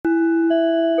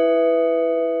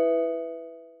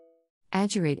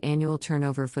Accurate annual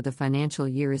turnover for the financial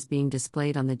year is being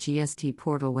displayed on the GST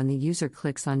portal when the user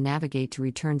clicks on Navigate to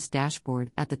Returns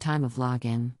dashboard at the time of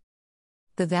login.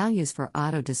 The values for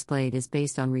auto-displayed is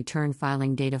based on return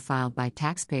filing data filed by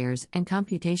taxpayers and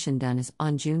computation done is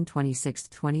on June 26,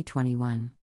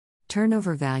 2021.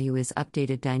 Turnover value is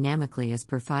updated dynamically as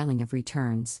per filing of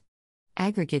returns.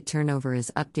 Aggregate turnover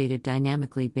is updated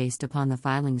dynamically based upon the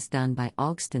filings done by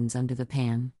Augstins under the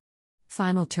PAN.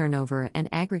 Final turnover and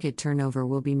aggregate turnover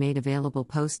will be made available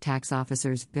post-tax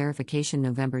officer's verification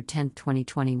November 10,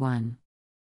 2021.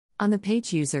 On the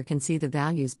page, user can see the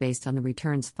values based on the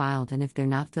returns filed, and if they're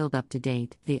not filled up to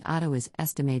date, the auto is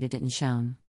estimated and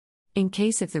shown. In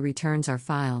case if the returns are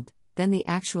filed, then the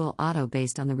actual auto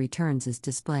based on the returns is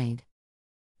displayed.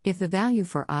 If the value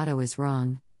for auto is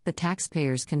wrong, the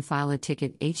taxpayers can file a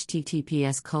ticket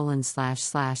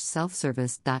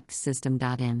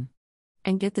https://selfservice.system.in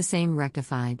and get the same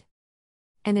rectified.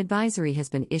 An advisory has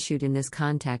been issued in this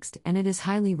context, and it is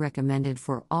highly recommended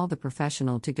for all the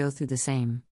professional to go through the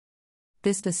same.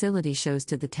 This facility shows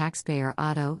to the taxpayer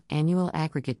auto annual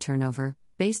aggregate turnover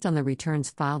based on the returns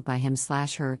filed by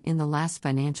him/her in the last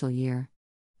financial year.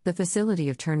 The facility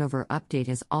of turnover update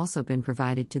has also been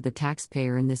provided to the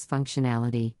taxpayer in this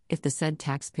functionality if the said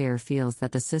taxpayer feels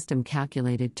that the system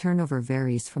calculated turnover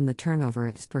varies from the turnover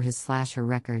as per his/her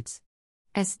records.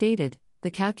 As stated, the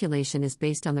calculation is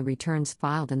based on the returns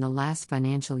filed in the last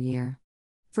financial year.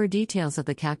 For details of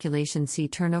the calculation, see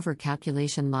Turnover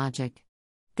Calculation Logic.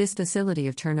 This facility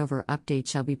of turnover update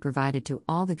shall be provided to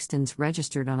all the Augstins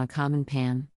registered on a common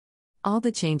PAN. All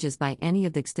the changes by any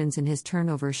of the Augstins in his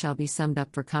turnover shall be summed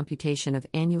up for computation of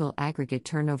annual aggregate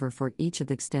turnover for each of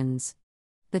the Augstins.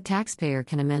 The taxpayer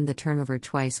can amend the turnover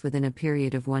twice within a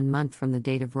period of 1 month from the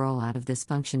date of rollout of this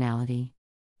functionality.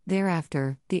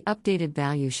 Thereafter, the updated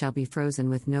value shall be frozen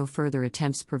with no further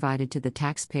attempts provided to the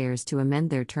taxpayers to amend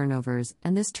their turnovers,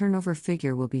 and this turnover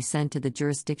figure will be sent to the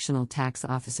jurisdictional tax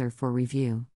officer for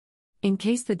review. In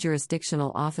case the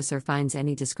jurisdictional officer finds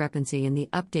any discrepancy in the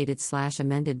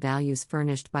updated/amended values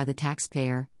furnished by the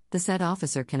taxpayer, the said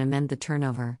officer can amend the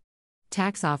turnover.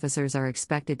 Tax officers are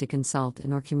expected to consult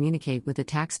and/or communicate with the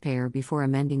taxpayer before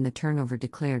amending the turnover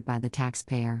declared by the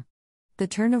taxpayer. The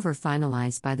turnover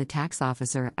finalized by the tax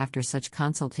officer after such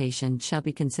consultation shall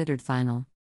be considered final.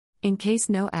 In case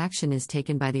no action is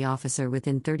taken by the officer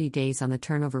within 30 days on the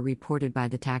turnover reported by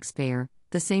the taxpayer,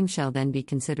 the same shall then be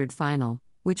considered final,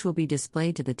 which will be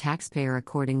displayed to the taxpayer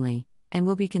accordingly, and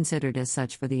will be considered as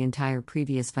such for the entire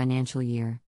previous financial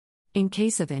year. In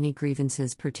case of any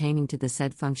grievances pertaining to the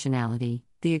said functionality,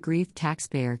 the aggrieved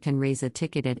taxpayer can raise a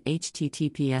ticket at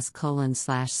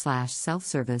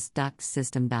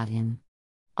https://selfservice.system.in.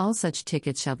 All such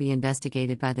tickets shall be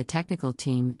investigated by the technical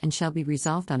team and shall be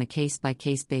resolved on a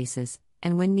case-by-case basis,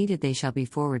 and when needed they shall be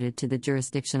forwarded to the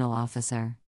jurisdictional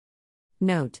officer.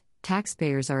 Note: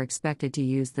 taxpayers are expected to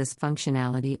use this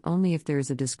functionality only if there is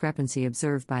a discrepancy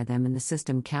observed by them in the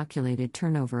system calculated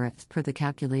turnover as per the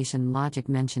calculation logic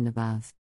mentioned above.